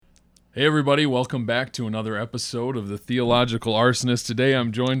Hey everybody, welcome back to another episode of the Theological Arsonist. Today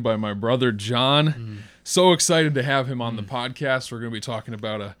I'm joined by my brother John. So excited to have him on the podcast. We're going to be talking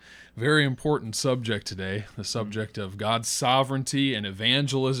about a very important subject today, the subject of God's sovereignty and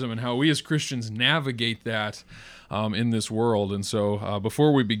evangelism and how we as Christians navigate that in this world. And so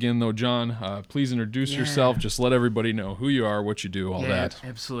before we begin though, John, please introduce yourself. Just let everybody know who you are, what you do, all that.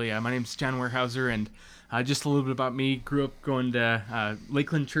 Absolutely. My name's John Weyerhaeuser, and just a little bit about me. Grew up going to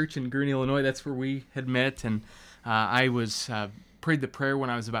Lakeland Church in Gurnee, Illinois. That's where we had met. And I was prayed the prayer when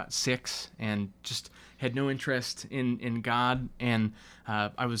I was about 6 and just had no interest in God. And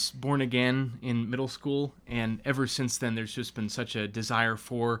I was born again in middle school. And ever since then, there's just been such a desire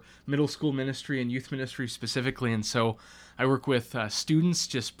for middle school ministry and youth ministry specifically. And so I work with students,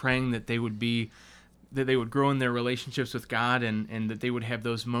 just praying that they would grow in their relationships with God and that they would have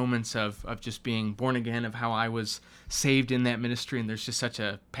those moments of just being born again, of how I was saved in that ministry. And there's just such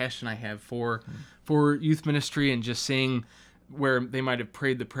a passion I have for youth ministry and just seeing where they might have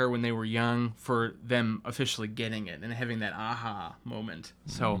prayed the prayer when they were young, for them officially getting it and having that aha moment.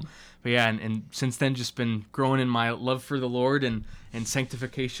 So, but yeah, and since then just been growing in my love for the Lord and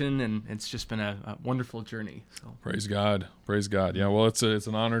sanctification, and it's just been a wonderful journey. So Praise God. Yeah, well, it's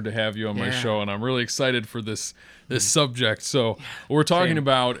an honor to have you on my show, and I'm really excited for this subject. So we're talking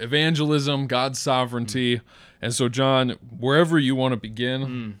about evangelism, God's sovereignty, and so John, wherever you want to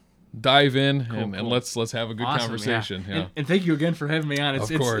begin, dive in and let's have a good conversation. Yeah. And thank you again for having me on. Of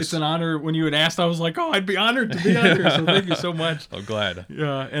course. It's an honor. When you had asked, I was like, I'd be honored to be on here. So thank you so much. I'm glad.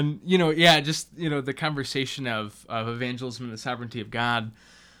 Yeah, and just the conversation of evangelism and the sovereignty of God.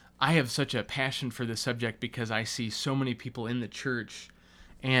 I have such a passion for this subject because I see so many people in the church,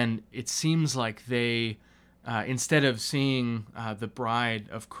 and it seems like they, instead of seeing the bride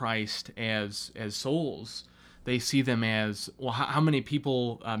of Christ as souls, they see them as, well, how many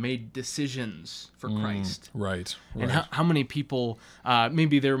people made decisions for Christ? Right. And how many people,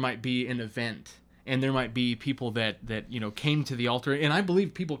 maybe there might be an event, and there might be people that came to the altar. And I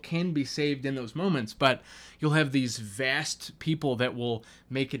believe people can be saved in those moments, but you'll have these vast people that will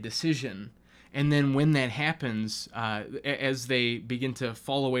make a decision. And then when that happens, as they begin to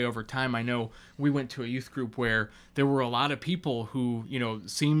fall away over time, I know we went to a youth group where there were a lot of people who,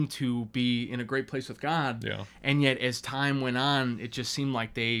 seemed to be in a great place with God. Yeah. And yet as time went on, it just seemed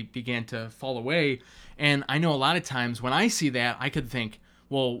like they began to fall away. And I know a lot of times when I see that, I could think,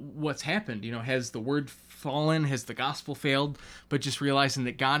 well, what's happened? Has the word fallen? Has the gospel failed? But just realizing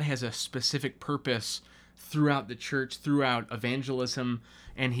that God has a specific purpose throughout the church, throughout evangelism,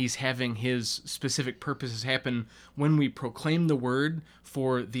 and he's having his specific purposes happen when we proclaim the word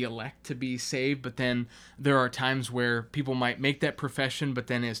for the elect to be saved. But then there are times where people might make that profession, but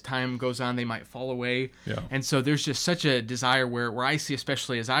then as time goes on, they might fall away. Yeah. And so there's just such a desire where I see,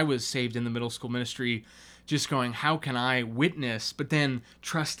 especially as I was saved in the middle school ministry, just going, how can I witness, but then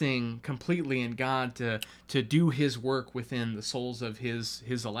trusting completely in God to do his work within the souls of his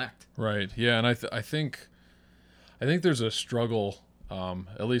elect. Right. Yeah, and I think there's a struggle,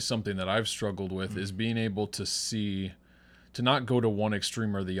 at least something that I've struggled with, is being able to not go to one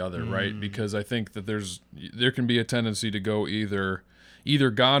extreme or the other, right? Because I think that there can be a tendency to go either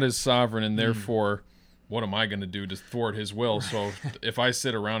God is sovereign and therefore what am I going to do to thwart his will? So if I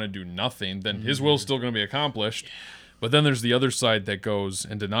sit around and do nothing, then his will is still going to be accomplished. But then there's the other side that goes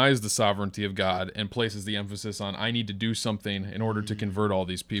and denies the sovereignty of God and places the emphasis on, I need to do something in order to convert all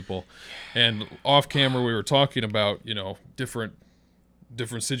these people. And off camera, we were talking about,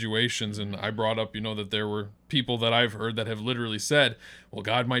 different situations, and I brought up, that there were people that I've heard that have literally said, well,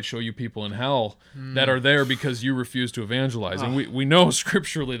 God might show you people in hell that are there because you refuse to evangelize. And we know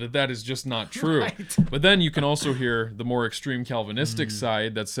scripturally that is just not true. Right. But then you can also hear the more extreme Calvinistic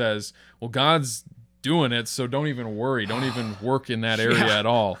side that says, well, God's doing it, so don't even worry, don't even work in that area at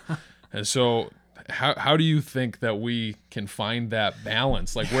all. And so how do you think that we can find that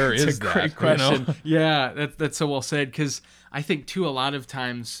balance? Like, where is that? That's a great question. Yeah, that's so well said, because I think too, a lot of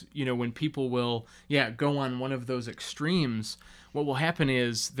times, when people will go on one of those extremes, what will happen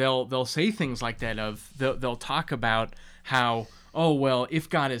is they'll say things like that they'll talk about how, oh, well, if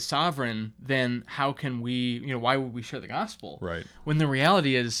God is sovereign, then how can we, why would we share the gospel? Right. When the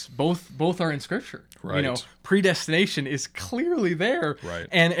reality is both are in Scripture. Right. Predestination is clearly there. Right.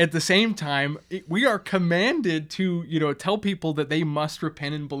 And at the same time, we are commanded to, tell people that they must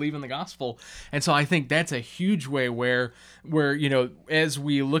repent and believe in the gospel. And so I think that's a huge way where as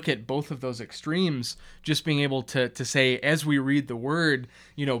we look at both of those extremes, just being able to say, as we read the word,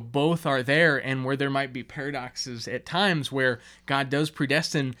 both are there, and where there might be paradoxes at times where God does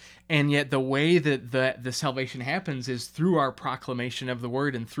predestine, and yet the way that the salvation happens is through our proclamation of the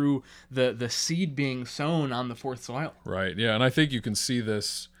word and through the seed being sown on the fourth soil. Right, yeah, and I think you can see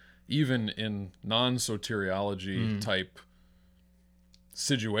this even in non-soteriology type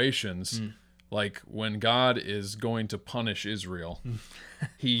situations, like when God is going to punish Israel,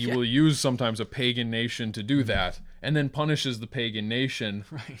 he will use sometimes a pagan nation to do that, and then punishes the pagan nation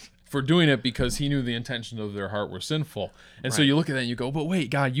for doing it because he knew the intentions of their heart were sinful. And so you look at that and you go, but wait,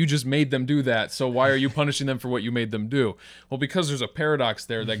 God, you just made them do that, so why are you punishing them for what you made them do? Well, because there's a paradox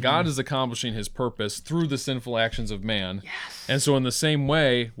there that God is accomplishing his purpose through the sinful actions of man. Yes. And so in the same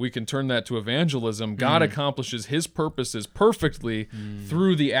way, we can turn that to evangelism. God accomplishes his purposes perfectly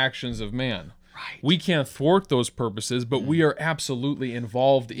through the actions of man. Right. We can't thwart those purposes, but we are absolutely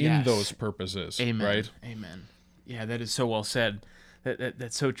involved in those purposes. Amen. Right? Amen. Yeah, that is so well said.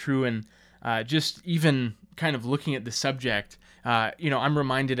 That's so true. And just even kind of looking at the subject, I'm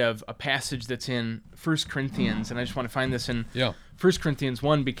reminded of a passage that's in 1 Corinthians, and I just want to find this in 1 Corinthians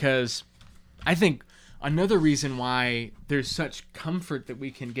 1, because I think another reason why there's such comfort that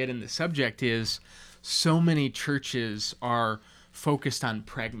we can get in the subject is so many churches are focused on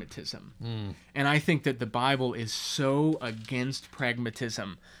pragmatism. And I think that the Bible is so against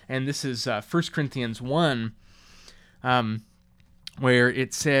pragmatism. And this is 1 Corinthians 1, where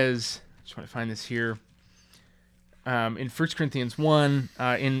it says, I just want to find this here, in 1 Corinthians 1,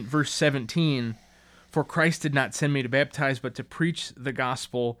 in verse 17, "For Christ did not send me to baptize, but to preach the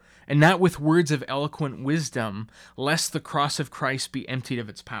gospel, and not with words of eloquent wisdom, lest the cross of Christ be emptied of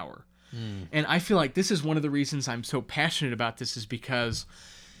its power." And I feel like this is one of the reasons I'm so passionate about this, is because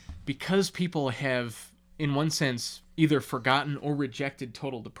people have, in one sense, either forgotten or rejected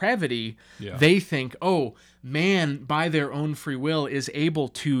total depravity. They think, oh, man by their own free will is able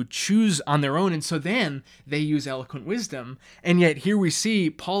to choose on their own, and so then they use eloquent wisdom. And yet here we see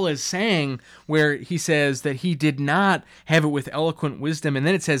Paul is saying, where he says that he did not have it with eloquent wisdom, and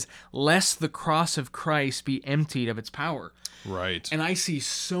then it says, lest the cross of Christ be emptied of its power. Right. And I see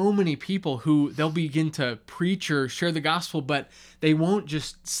so many people who they'll begin to preach or share the gospel, but they won't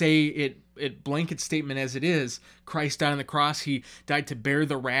just say it blanket statement as it is. Christ died on the cross. He died to bear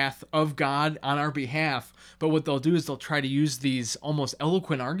the wrath of God on our behalf. But what they'll do is they'll try to use these almost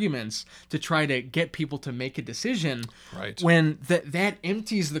eloquent arguments to try to get people to make a decision. Right. When that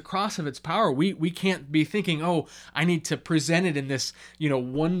empties the cross of its power. We can't be thinking, oh, I need to present it in this,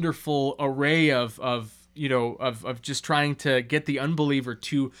 wonderful array of just trying to get the unbeliever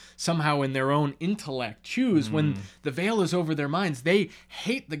to somehow in their own intellect choose. When the veil is over their minds, they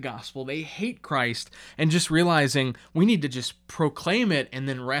hate the gospel, they hate Christ, and just realizing we need to just proclaim it and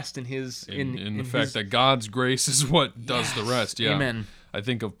then rest in his in the fact that God's grace is what does the rest. Yeah. Amen. I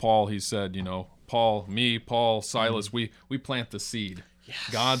think of Paul. He said, Paul, Silas, we plant the seed. Yes.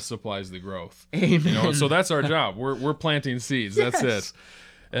 God supplies the growth. Amen. So that's our job. We're planting seeds. That's it.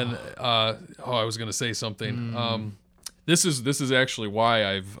 And I was going to say something. This is actually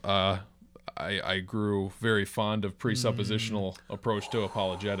why I grew very fond of presuppositional approach to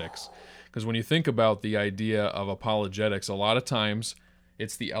apologetics, because when you think about the idea of apologetics, a lot of times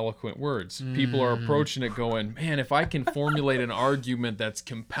it's the eloquent words. People are approaching it going, man, if I can formulate an argument that's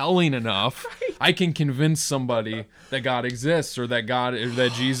compelling enough, I can convince somebody that God exists, or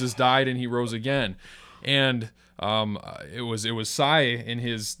that Jesus died and he rose again. And it was Cy in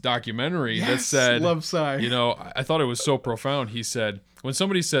his documentary that said, love Cy. I thought it was so profound. He said, when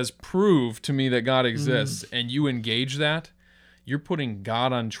somebody says, prove to me that God exists, and you engage that, you're putting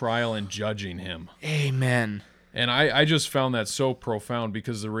God on trial and judging him. Amen. And I just found that so profound,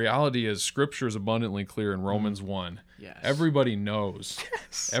 because the reality is Scripture is abundantly clear in Romans 1. Yes. Everybody knows.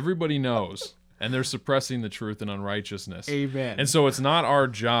 Yes. Everybody knows. And they're suppressing the truth in unrighteousness. Amen. And so it's not our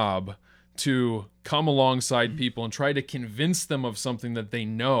job to come alongside people and try to convince them of something that they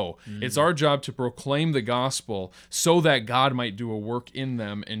know. It's our job to proclaim the gospel so that God might do a work in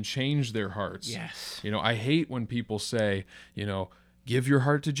them and change their hearts. Yes. I hate when people say, give your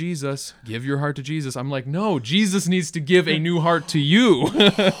heart to Jesus. Give your heart to Jesus. I'm like, no, Jesus needs to give a new heart to you.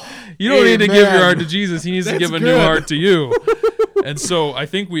 You don't need to give your heart to Jesus. He needs to give a new heart to you. And so I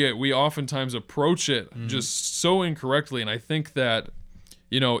think we oftentimes approach it just so incorrectly. And I think that,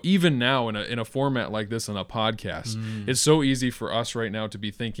 even now in a format like this on a podcast, it's so easy for us right now to be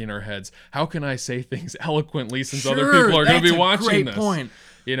thinking in our heads, how can I say things eloquently since other people are going to be watching this? Great point.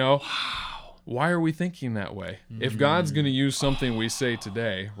 Why are we thinking that way? If God's going to use something we say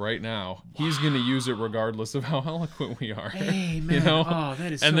today, right now, he's going to use it regardless of how eloquent we are. Amen. Oh,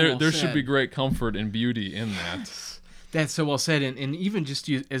 that is so and well there said. should be great comfort and beauty in that. That's so well said. And even just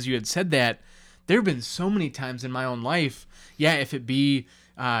as you had said that, there have been so many times in my own life, if it be,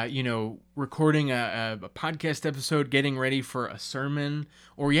 recording a podcast episode, getting ready for a sermon,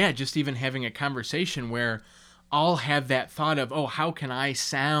 or just even having a conversation where I'll have that thought of, oh, how can I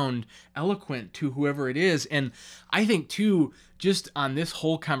sound eloquent to whoever it is? And I think too, just on this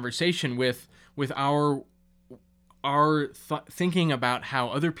whole conversation with our thinking about how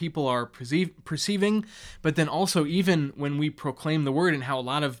other people are perceiving, but then also even when we proclaim the word and how a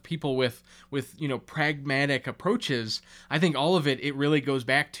lot of people with pragmatic approaches, I think all of it really goes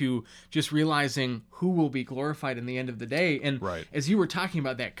back to just realizing who will be glorified in the end of the day. And as you were talking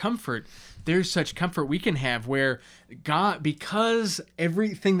about that comfort, there's such comfort we can have where God, because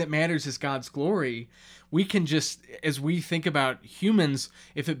everything that matters is God's glory, we can just, as we think about humans,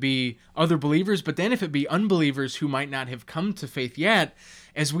 if it be other believers, but then if it be unbelievers who might not have come to faith yet,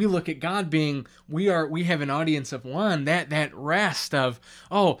 as we look at God being, we have an audience of one, that rest of,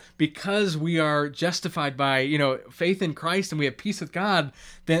 oh, because we are justified by, faith in Christ and we have peace with God,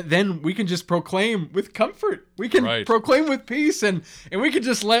 then we can just proclaim with comfort. We can proclaim with peace and we can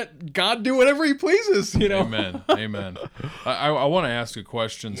just let God do whatever he pleases, Amen. Amen. I want to ask a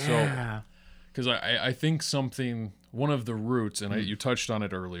question. So, because I think one of the roots, and you touched on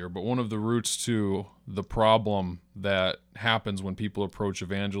it earlier, but one of the roots to the problem that happens when people approach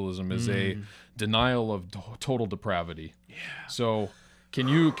evangelism is a denial of total depravity. Yeah. So can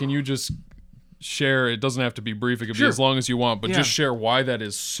you just share, it doesn't have to be brief, it could be as long as you want, but just share why that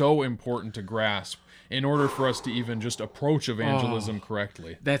is so important to grasp in order for us to even just approach evangelism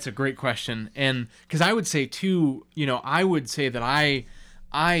correctly. That's a great question. And because I would say too, I would say that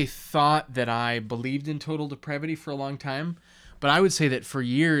I thought that I believed in total depravity for a long time, but I would say that for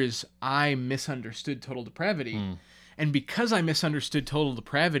years I misunderstood total depravity. And because I misunderstood total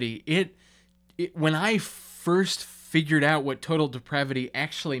depravity, it when I first figured out what total depravity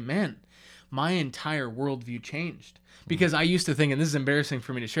actually meant, my entire worldview changed. Because I used to think, and this is embarrassing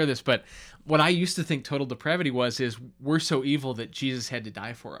for me to share this, but what I used to think total depravity is we're so evil that Jesus had to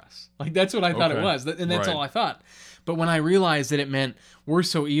die for us. Like, that's what I thought it was, and that's all I thought. But when I realized that it meant we're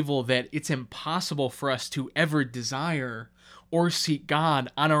so evil that it's impossible for us to ever desire or seek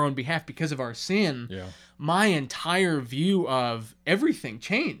God on our own behalf because of our sin, my entire view of everything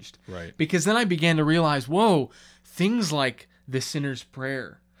changed. Right. Because then I began to realize, things like the sinner's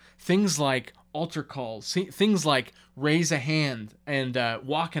prayer, things like altar calls, things like raise a hand and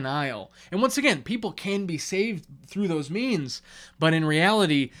walk an aisle. And once again, people can be saved through those means, but in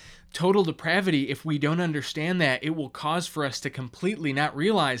reality, total depravity, if we don't understand that, it will cause for us to completely not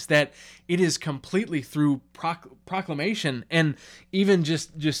realize that it is completely through proclamation. And even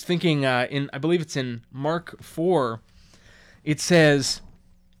just thinking I believe it's in Mark 4, it says,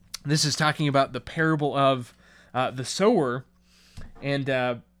 this is talking about the parable of the sower, and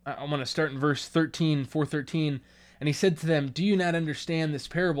I want to start in verse 4:13. And he said to them, "Do you not understand this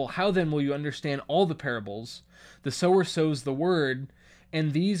parable? How then will you understand all the parables? The sower sows the word,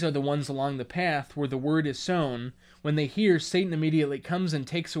 and these are the ones along the path where the word is sown. When they hear, Satan immediately comes and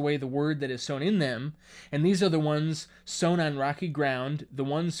takes away the word that is sown in them. And these are the ones sown on rocky ground, the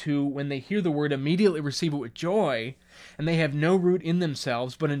ones who, when they hear the word, immediately receive it with joy, and they have no root in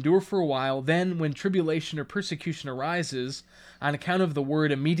themselves, but endure for a while. Then, when tribulation or persecution arises, on account of the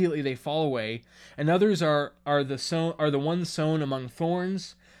word, immediately they fall away. And others are the ones sown among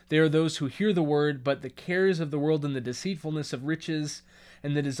thorns. They are those who hear the word, but the cares of the world and the deceitfulness of riches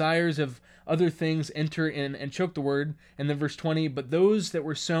and the desires of other things enter in and choke the word." And then verse 20, "But those that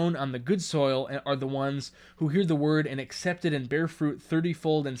were sown on the good soil are the ones who hear the word and accept it and bear fruit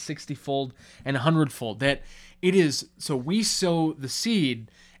 30-fold and 60-fold and 100-fold. That it is, so we sow the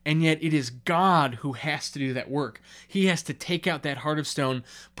seed, and yet it is God who has to do that work. He has to take out that heart of stone,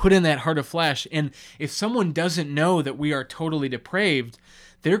 put in that heart of flesh. And if someone doesn't know that we are totally depraved,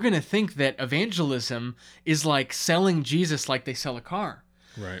 they're going to think that evangelism is like selling Jesus like they sell a car.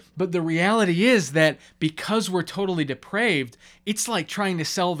 Right. But the reality is that because we're totally depraved, it's like trying to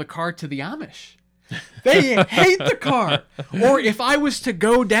sell the car to the Amish. They hate the car. Or if I was to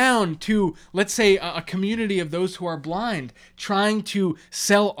go down to, let's say, a community of those who are blind, trying to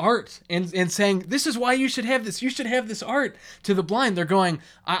sell art and saying, this is why you should have this. You should have this art to the blind. They're going,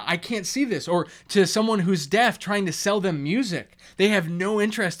 I can't see this. Or to someone who's deaf, trying to sell them music. They have no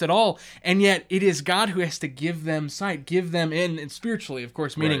interest at all. And yet it is God who has to give them sight, give them in spiritually, of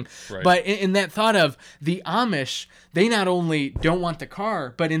course, meaning. Right. But in that thought of the Amish, they not only don't want the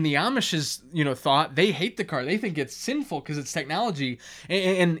car, but in the Amish's, thought, bought, they hate the car. They think it's sinful because it's technology.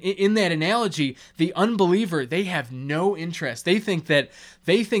 And in that analogy, the unbeliever, they have no interest. They think that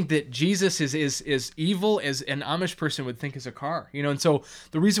Jesus is evil as an Amish person would think is a car. And so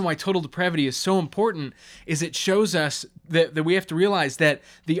the reason why total depravity is so important is it shows us that we have to realize that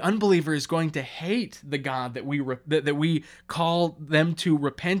the unbeliever is going to hate the God that we call them to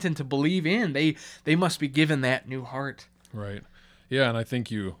repent and to believe in. They must be given that new heart. Right. Yeah, and I think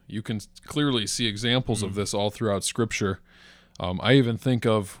you can clearly see examples of this all throughout Scripture. I even think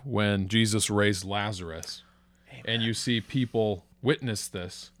of when Jesus raised Lazarus, Amen. And you see people witness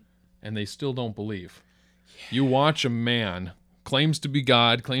this, and they still don't believe. Yeah. You watch a man, claims to be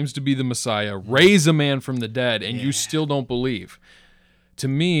God, claims to be the Messiah, raise a man from the dead, and you still don't believe. To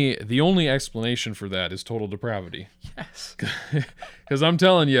me, the only explanation for that is total depravity. Yes. Because I'm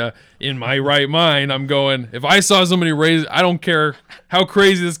telling you, in my right mind, I'm going, if I saw somebody raise, I don't care how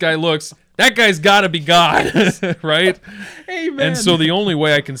crazy this guy looks, that guy's got to be God, right? Amen. And so the only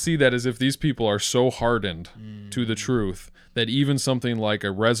way I can see that is if these people are so hardened to the truth that even something like a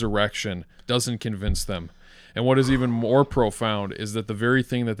resurrection doesn't convince them. And what is even more profound is that the very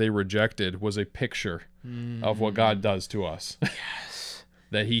thing that they rejected was a picture of what God does to us. Yes.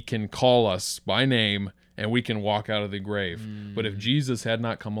 That he can call us by name and we can walk out of the grave. But if Jesus had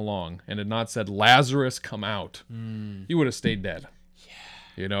not come along and had not said, Lazarus, come out, he would have stayed dead.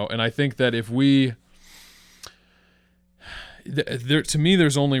 Yeah. And I think that if we... to me,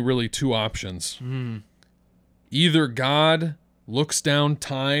 there's only really two options. Either God looks down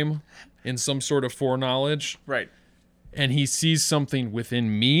time in some sort of foreknowledge. Right. And he sees something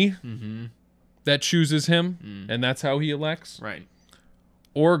within me that chooses him, and that's how he elects. Right.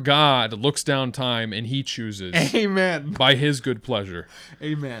 Or God looks down time and he chooses. Amen. By his good pleasure.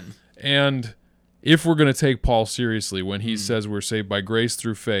 Amen. And if we're going to take Paul seriously when he says we're saved by grace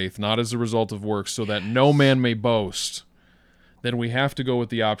through faith, not as a result of works, so that no man may boast, then we have to go with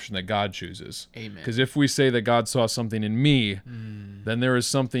the option that God chooses. Amen. Because if we say that God saw something in me, then there is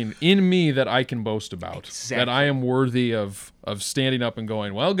something in me that I can boast about. Exactly. That I am worthy of standing up and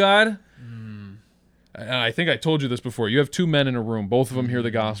going, well, God... And I think I told you this before. You have two men in a room. Both of them hear the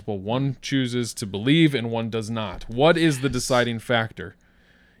gospel. One chooses to believe and one does not. What is the deciding factor?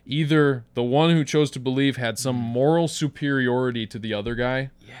 Either the one who chose to believe had some moral superiority to the other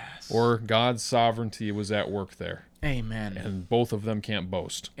guy, or God's sovereignty was at work there. Amen. And both of them can't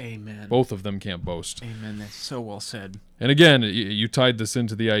boast. Amen. Both of them can't boast. Amen. That's so well said. And again, you tied this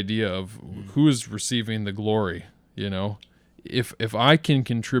into the idea of who is receiving the glory, If I can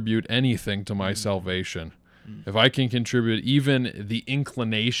contribute anything to my salvation, if I can contribute even the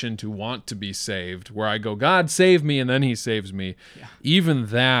inclination to want to be saved, where I go, God, save me, and then he saves me, even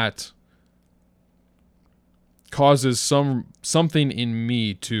that causes something in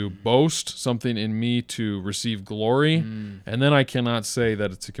me to boast, something in me to receive glory, and then I cannot say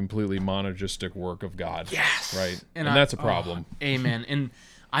that it's a completely monergistic work of God. Yes. Right? And that's a problem. Amen. And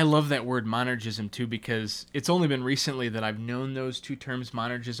I love that word monergism too, because it's only been recently that I've known those two terms,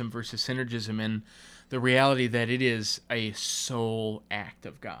 monergism versus synergism, and the reality that it is a sole act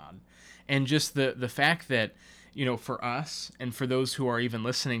of God. And just the fact that, for us and for those who are even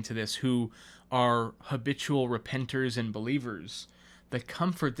listening to this, who are habitual repenters and believers, the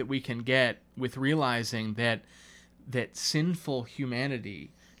comfort that we can get with realizing that sinful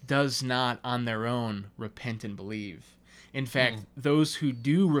humanity does not on their own repent and believe. In fact, those who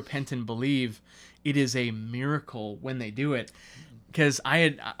do repent and believe, it is a miracle when they do it. Because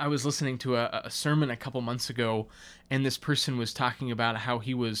I was listening to a sermon a couple months ago, and this person was talking about how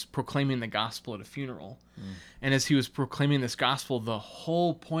he was proclaiming the gospel at a funeral. And as he was proclaiming this gospel, the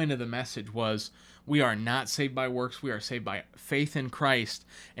whole point of the message was, we are not saved by works, we are saved by faith in Christ.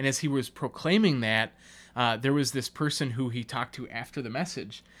 And as he was proclaiming that, there was this person who he talked to after the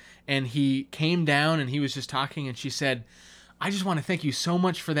message. And he came down and he was just talking, and she said, I just want to thank you so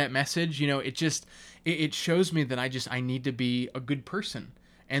much for that message. It shows me that I need to be a good person,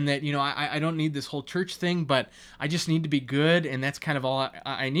 and that, I don't need this whole church thing, but I just need to be good, and that's kind of all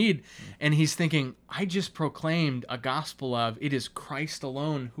I need. And he's thinking, I just proclaimed a gospel of it is Christ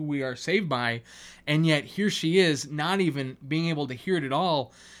alone who we are saved by, and yet here she is not even being able to hear it at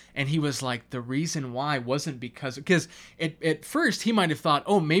all. And he was like, the reason why wasn't because at first he might have thought,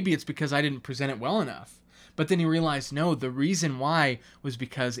 oh, maybe it's because I didn't present it well enough. But then he realized, no, the reason why was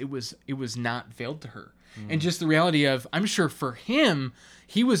because it was not veiled to her. And just the reality of, I'm sure for him,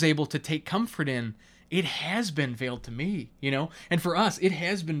 he was able to take comfort in, it has been veiled to me, and for us, it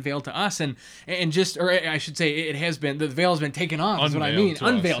has been veiled to us, and just, or I should say, it has been, the veil has been taken off, is what I mean.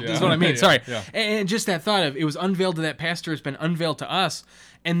 Unveiled is what I mean. Sorry. Yeah. And just that thought of, it was unveiled to that pastor, it's been unveiled to us,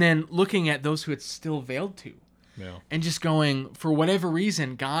 and then looking at those who it's still veiled to. Yeah. And just going, for whatever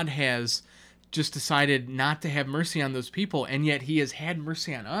reason, God has just decided not to have mercy on those people, and yet he has had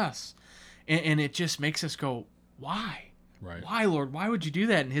mercy on us. And it just makes us go, why? Right. Why, Lord? Why would you do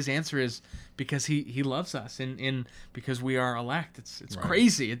that? And his answer is because he loves us, and because we are elect. It's Right.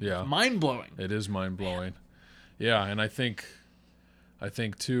 crazy. It's mind-blowing. It is mind-blowing. Yeah, and I think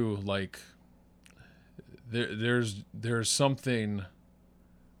too, like, there's something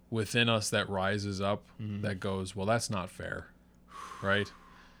within us that rises up that goes, well, that's not fair, right?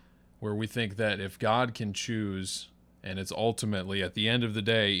 Where we think that if God can choose, and it's ultimately, at the end of the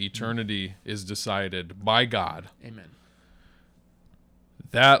day, eternity is decided by God. Amen.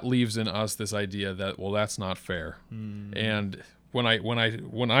 That leaves in us this idea that, well, that's not fair. And when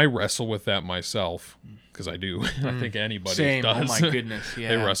I wrestle with that myself, because I do, I think anybody Same. does. Oh my goodness, yeah.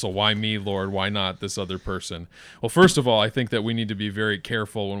 They wrestle. Why me, Lord? Why not this other person? Well, first of all, I think that we need to be very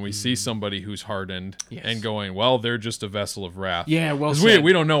careful when we see somebody who's hardened and going, well, they're just a vessel of wrath. Yeah, well said. said.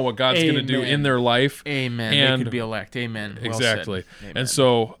 We don't know what God's going to do in their life. Amen. And they could be elect. Amen. Well exactly. said. Amen. And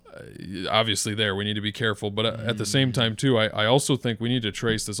so, obviously there, we need to be careful. But at the same time, too, I also think we need to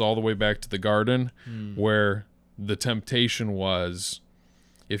trace this all the way back to the garden, where the temptation was,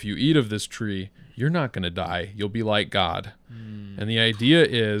 if you eat of this tree, you're not going to die. You'll be like God. And the idea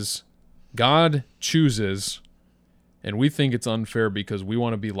is God chooses, and we think it's unfair because we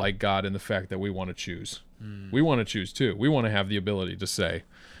want to be like God in the fact that we want to choose. We want to choose too. We want to have the ability to say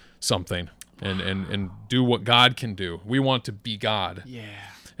something and do what God can do. We want to be God. Yeah.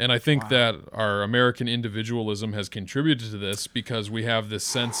 And I think that our American individualism has contributed to this, because we have this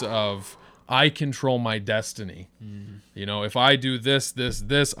sense of, I control my destiny. If I do this,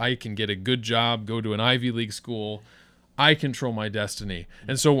 I can get a good job, go to an Ivy League school. I control my destiny.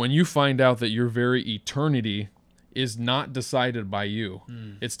 And so when you find out that your very eternity is not decided by you,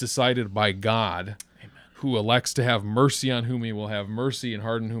 it's decided by God, who elects to have mercy on whom he will have mercy and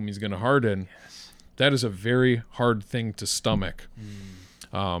harden whom he's going to harden, that is a very hard thing to stomach.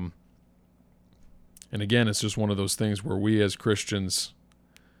 And again, it's just one of those things where we as Christians,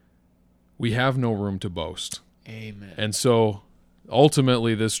 we have no room to boast. Amen. And so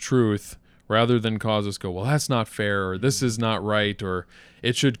ultimately this truth, rather than cause us go, well, that's not fair, or this is not right, or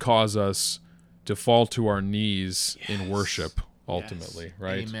it should cause us to fall to our knees in worship, ultimately,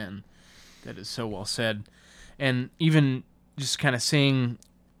 right? Amen. That is so well said. And even just kind of seeing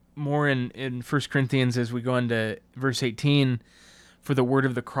more in 1 Corinthians as we go into verse 18, for the word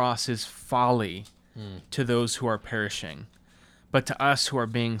of the cross is folly to those who are perishing. But to us who are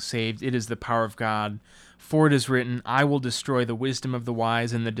being saved, it is the power of God. For it is written, I will destroy the wisdom of the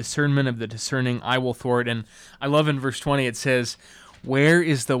wise, and the discernment of the discerning I will thwart. And I love in verse 20, it says, where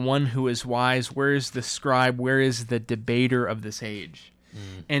is the one who is wise? Where is the scribe? Where is the debater of this age?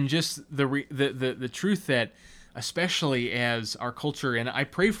 And just the truth that, especially as our culture, and I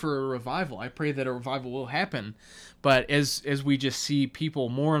pray for a revival. I pray that a revival will happen. But as we just see people,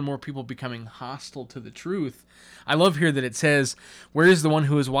 more and more people becoming hostile to the truth, I love here that it says, where is the one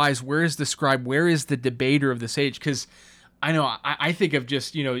who is wise? Where is the scribe? Where is the debater of this age? Because I know I think of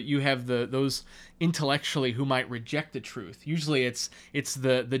just, you have those intellectually who might reject the truth. Usually it's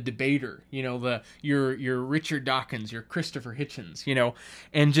the debater, your Richard Dawkins, your Christopher Hitchens,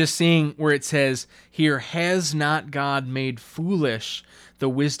 and just seeing where it says here, has not God made foolish the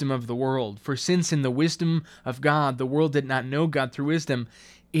wisdom of the world? For since in the wisdom of God, the world did not know God through wisdom,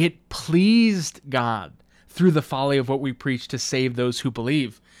 it pleased God through the folly of what we preach to save those who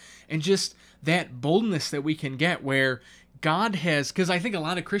believe. And just that boldness that we can get where God has, because I think a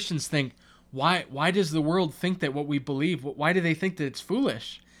lot of Christians think, why does the world think that what we believe, why do they think that it's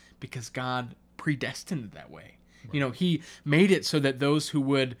foolish? Because God predestined it that way. Right. He made it so that those who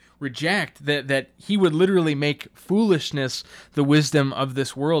would reject, that he would literally make foolishness the wisdom of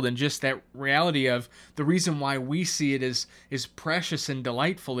this world. And just that reality of the reason why we see it is precious and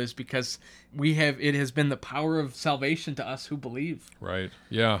delightful is because it has been the power of salvation to us who believe. Right.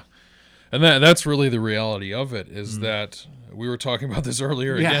 Yeah. And that's really the reality of it, is that we were talking about this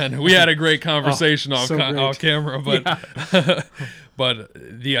earlier again. We had a great conversation off camera, but but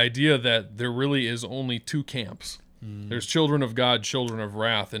the idea that there really is only two camps. There's children of God, children of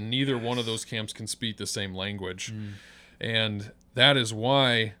wrath, and neither one of those camps can speak the same language. And that is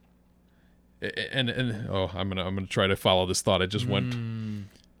why, I'm gonna try to follow this thought. I just went,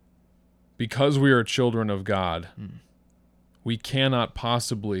 because we are children of God, we cannot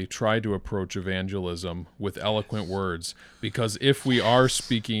possibly try to approach evangelism with eloquent words, because if we are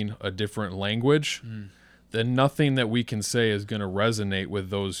speaking a different language, then nothing that we can say is going to resonate with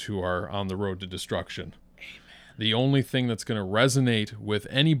those who are on the road to destruction. Amen. The only thing that's going to resonate with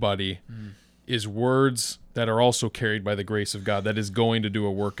anybody is words that are also carried by the grace of God that is going to do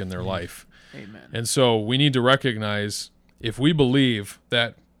a work in their life. Amen. And so we need to recognize, if we believe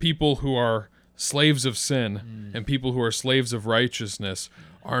that people who are slaves of sin and people who are slaves of righteousness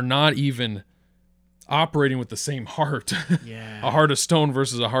are not even operating with the same heart, a heart of stone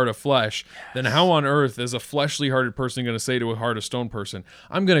versus a heart of flesh, then how on earth is a fleshly hearted person going to say to a heart of stone person,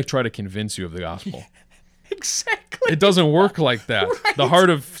 I'm going to try to convince you of the gospel? Exactly. It doesn't work like that. Right. The heart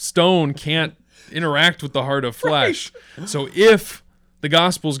of stone can't interact with the heart of flesh. Right. So if the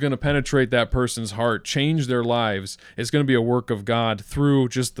gospel is going to penetrate that person's heart, change their lives, it's going to be a work of God through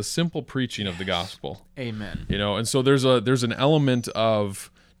just the simple preaching of the gospel. Amen. You know, and so there's an element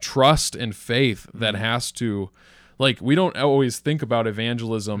of trust and faith that has to, like, we don't always think about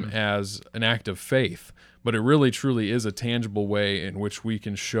evangelism as an act of faith, but it really truly is a tangible way in which we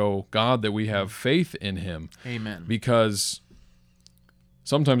can show God that we have faith in him. Amen. Because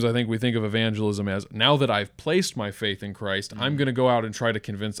sometimes I think we think of evangelism as, now that I've placed my faith in Christ, I'm going to go out and try to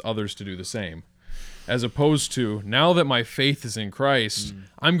convince others to do the same. As opposed to, now that my faith is in Christ,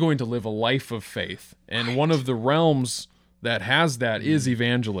 I'm going to live a life of faith. And one of the realms that has that is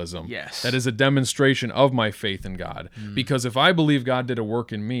evangelism. Yes. That is a demonstration of my faith in God. Because if I believe God did a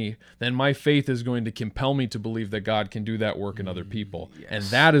work in me, then my faith is going to compel me to believe that God can do that work in other people. Yes. And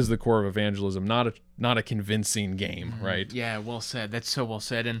that is the core of evangelism, not a convincing game, right? Yeah, well said. That's so well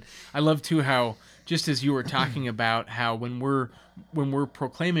said. And I love too how, just as you were talking about how when we're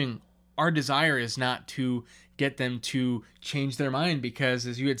proclaiming, our desire is not to get them to change their mind, because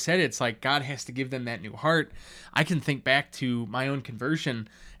as you had said, it's like God has to give them that new heart. I can think back to my own conversion,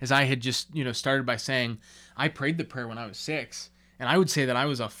 as I had just, started by saying, I prayed the prayer when I was 6, and I would say that I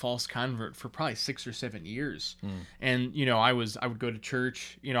was a false convert for probably 6 or 7 years. And, I would go to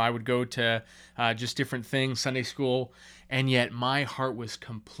church, I would go to just different things, Sunday school, and yet my heart was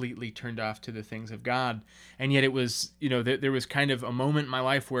completely turned off to the things of God. And yet it was, there was kind of a moment in my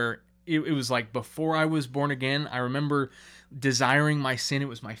life where it was like before I was born again. I remember desiring my sin. It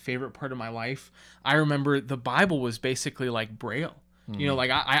was my favorite part of my life. I remember the Bible was basically like Braille.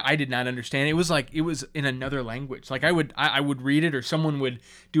 Like I did not understand. It was like it was in another language. Like I would read it, or someone would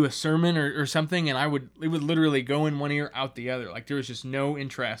do a sermon or something, and it would literally go in one ear, out the other. Like there was just no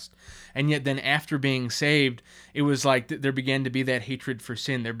interest. And yet then after being saved, it was like there began to be that hatred for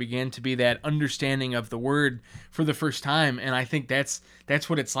sin. There began to be that understanding of the word for the first time. And I think that's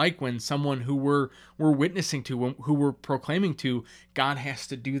what it's like when someone who we're witnessing to, who we're proclaiming to, God has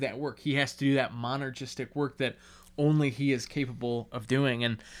to do that work. He has to do that monergistic work that only he is capable of doing.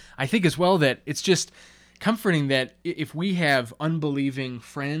 And I think as well that it's just comforting that if we have unbelieving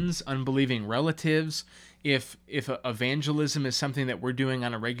friends, unbelieving relatives, if evangelism is something that we're doing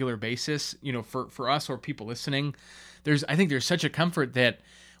on a regular basis, for us or people listening, I think there's such a comfort that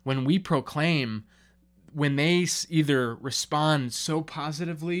when we proclaim, when they either respond so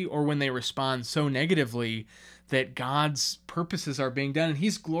positively or when they respond so negatively, that God's purposes are being done and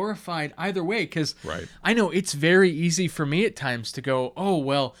he's glorified either way. Because I know it's very easy for me at times to go, oh,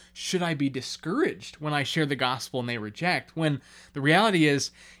 well, should I be discouraged when I share the gospel and they reject? When the reality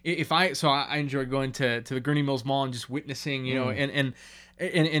is, I enjoy going to the Gurney Mills Mall and just witnessing,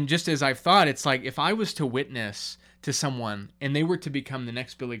 and just as I've thought, it's like if I was to witness to someone and they were to become the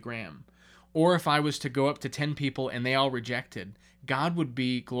next Billy Graham, or if I was to go up to 10 people and they all rejected, God would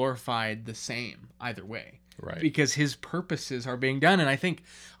be glorified the same either way. Right. Because his purposes are being done. And I think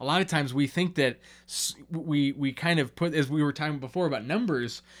a lot of times we think that we kind of put, as we were talking before about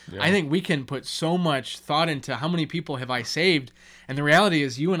numbers, I think we can put so much thought into how many people have I saved. And the reality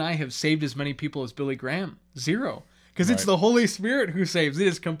is you and I have saved as many people as Billy Graham. 0. Because it's the Holy Spirit who saves. It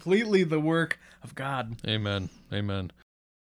is completely the work of God. Amen. Amen.